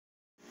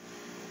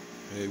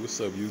Hey,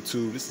 what's up,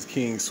 YouTube? This is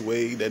King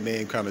Suede. That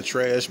name kind of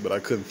trash, but I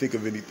couldn't think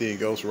of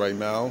anything else right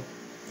now.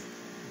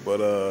 But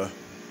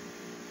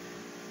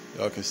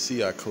y'all can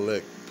see I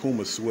collect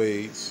Puma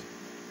suedes.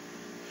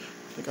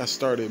 I think I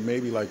started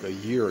maybe like a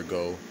year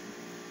ago,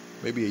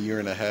 maybe a year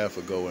and a half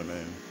ago, and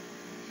then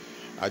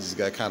I just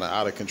got kind of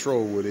out of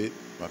control with it.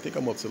 I think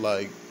I'm up to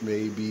like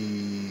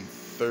maybe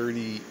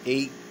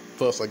 38.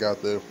 Plus, I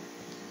got the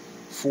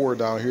 4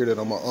 down here that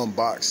I'm gonna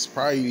unbox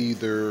probably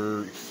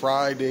either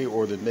Friday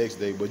or the next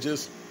day. But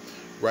just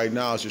right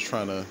now, I was just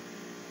trying to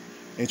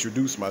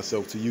introduce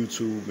myself to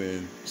YouTube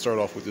and start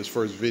off with this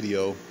first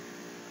video,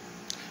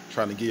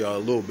 trying to give y'all a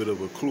little bit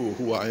of a clue of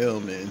who I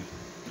am and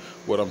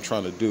what I'm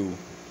trying to do.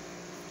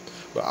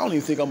 But I don't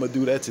even think I'm gonna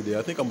do that today.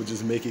 I think I'm gonna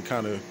just make it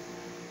kind of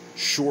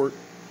short,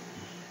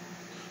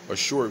 a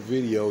short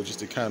video, just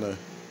to kind of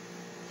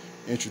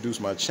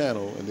introduce my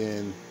channel. And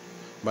then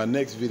my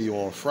next video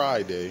on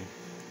Friday,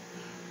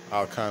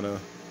 I'll kind of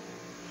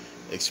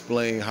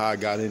explain how I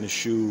got into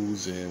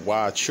shoes and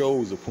why I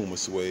chose the Puma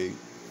suede,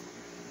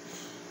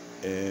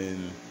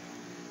 and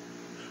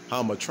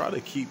how I'm gonna try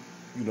to keep,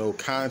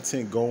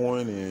 content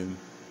going, and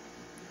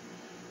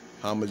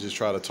how I'm gonna just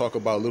try to talk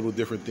about little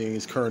different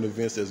things, current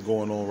events that's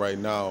going on right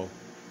now.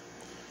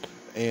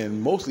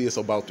 And mostly it's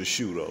about the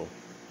shoe though,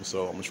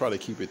 so I'm gonna try to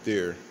keep it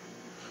there.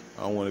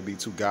 I don't want to be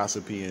too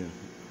gossipy and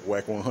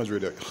whack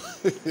 100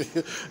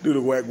 do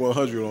the whack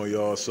 100 on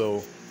y'all.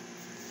 So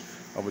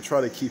I'm gonna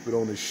try to keep it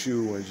on the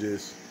shoe and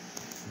just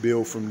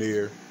build from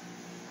there.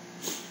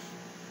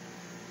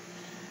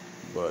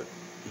 But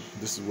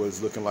this is what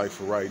it's looking like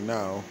for right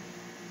now.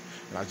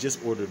 And I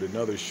just ordered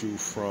another shoe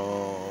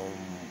from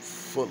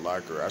Foot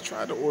Locker. I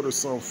tried to order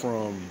some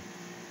from,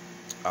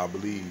 I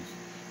believe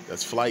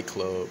that's Flight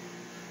Club,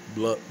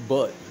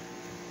 but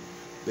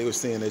they were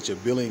saying that your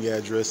billing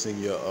address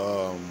and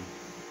your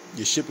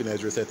shipping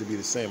address had to be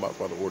the same. I was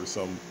about to order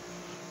something.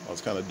 I was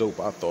kind of dope,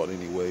 I thought,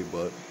 anyway.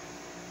 But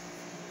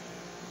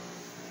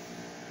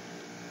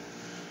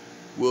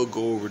we'll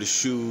go over the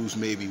shoes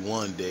maybe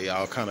one day.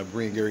 I'll kind of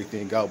bring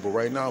everything out. But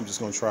right now, I'm just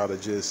going to try to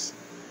just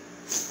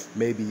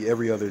maybe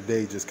every other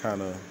day just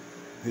kind of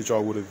hit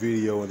y'all with a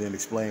video and then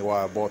explain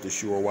why I bought the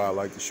shoe or why I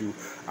like the shoe.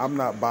 I'm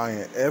not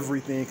buying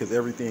everything because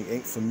everything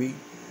ain't for me.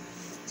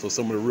 So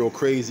some of the real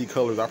crazy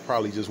colors I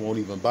probably just won't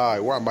even buy.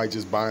 Or I might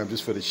just buy them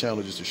just for the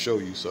channel, just to show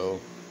you. So,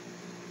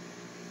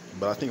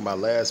 but I think my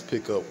last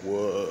pickup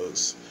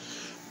was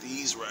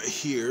these right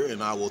here,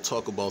 and I will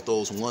talk about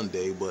those one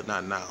day, but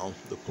not now.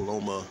 The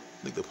Paloma,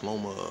 I think the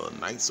Paloma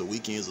nights or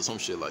weekends or some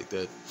shit like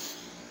that.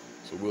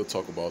 So we'll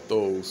talk about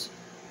those.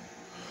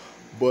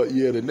 But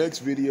yeah, the next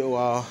video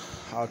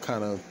I'll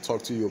kind of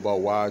talk to you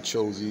about why I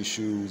chose these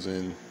shoes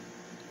and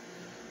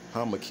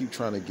how I'm gonna keep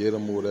trying to get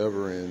them or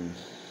whatever, and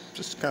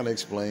just kind of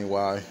explain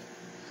why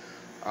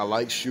I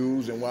like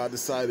shoes and why I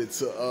decided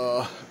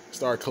to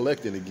start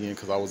collecting again,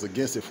 because I was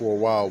against it for a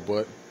while,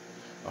 but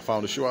I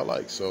found a shoe I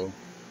like. So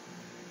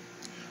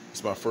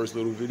it's my first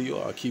little video.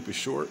 I'll keep it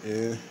short,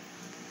 and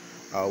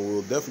I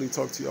will definitely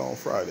talk to y'all on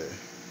Friday.